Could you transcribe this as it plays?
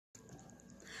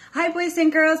Hi boys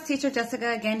and girls, Teacher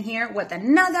Jessica again here with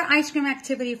another ice cream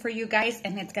activity for you guys,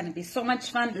 and it's going to be so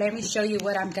much fun. Let me show you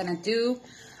what I'm going to do.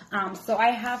 So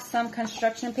I have some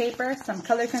construction paper, some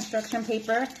color construction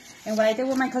paper, and what I did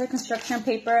with my color construction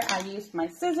paper, I used my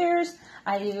scissors,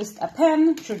 I used a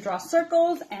pen to draw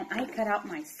circles, and I cut out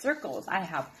my circles. I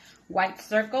have white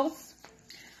circles,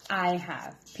 I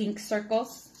have pink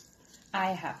circles,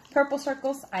 I have purple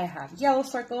circles, I have yellow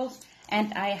circles,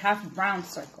 and I have brown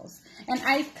circles. And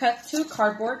I cut two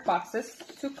cardboard boxes,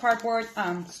 two cardboard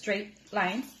straight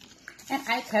lines, and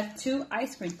I cut two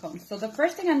ice cream cones. So the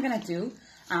first thing I'm gonna do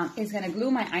is gonna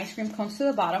glue my ice cream cones to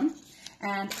the bottom.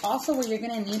 And also what you're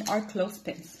gonna need are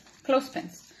clothespins.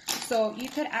 So you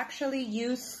could actually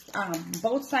use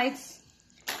both sides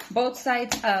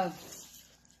of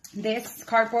this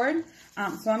cardboard.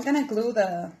 So I'm gonna glue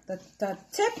the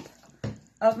tip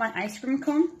of my ice cream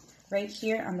cone right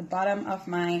here on the bottom of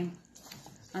my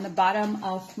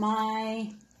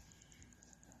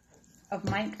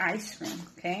ice cream.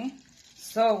 Okay,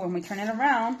 so when we turn it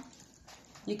around,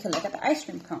 you can look at the ice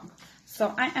cream cone.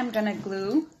 So I am gonna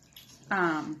glue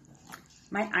on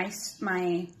my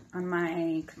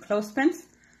clothespins.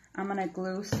 I'm gonna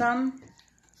glue some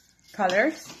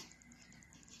colors.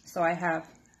 So I have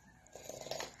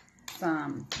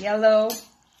some yellow,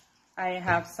 I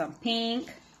have some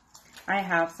pink, I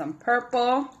have some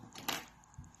purple,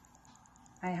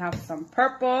 I have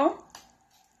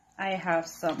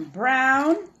some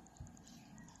brown,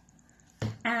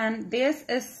 and this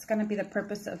is going to be the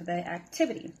purpose of the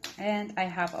activity. And I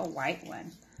have a white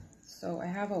one. So I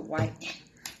have a white one.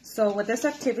 So with this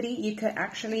activity, you could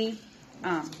actually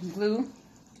glue,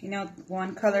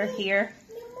 one color here.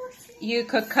 You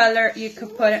could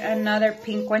put another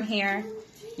pink one here.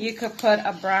 You could put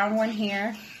a brown one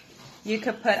here. You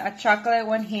could put a chocolate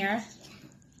one here.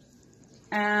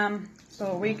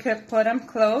 So we could put them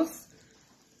close.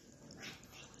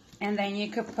 And then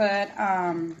you could put,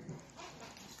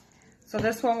 so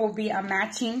this one will be a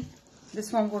matching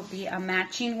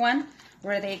one,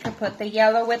 where they could put the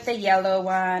yellow with the yellow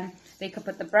one. They could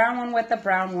put the brown one with the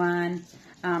brown one.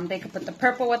 They could put the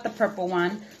purple with the purple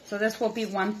one. So this will be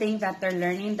one thing that they're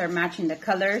learning. They're matching the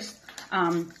colors.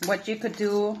 What you could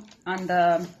do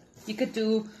you could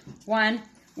do one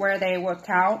where they will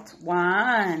count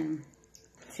 1,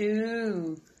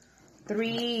 2,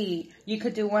 3. You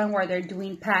could do one where they're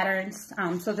doing patterns.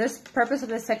 So this purpose of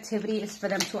this activity is for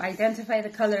them to identify the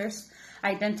colors,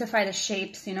 identify the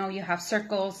shapes. You have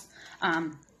circles.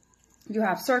 You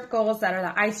have circles that are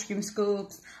the ice cream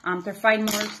scoops. Their fine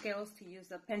motor skills to use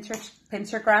the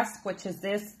pincer grasp, which is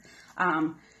this.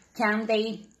 Can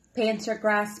they pincer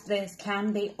grasp this?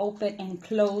 Can they open and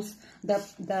close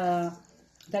the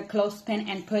clothespin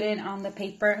and put it on the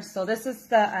paper? So this is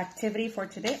the activity for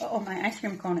today. Oh, my ice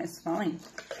cream cone is falling.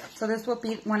 So this will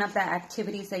be one of the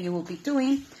activities that you will be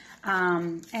doing.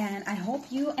 And I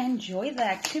hope you enjoy the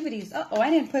activities. I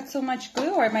didn't put so much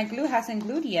glue, or my glue hasn't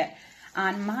glued yet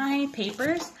on my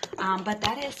papers. But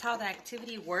that is how the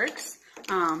activity works.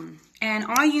 And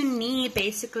all you need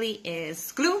basically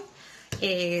is glue,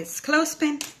 is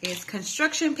clothespin, is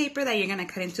construction paper that you're gonna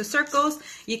cut into circles.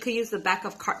 You could use the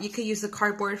the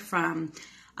cardboard from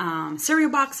cereal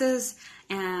boxes,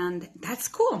 and that's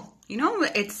cool.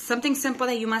 It's something simple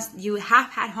that you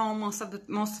have at home.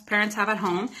 Most parents have at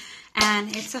home,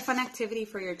 and it's a fun activity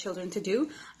for your children to do.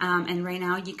 And right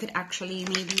now, you could actually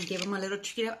maybe give them a little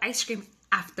treat of ice cream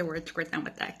afterwards we're done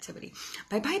with the activity.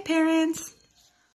 Bye bye, parents.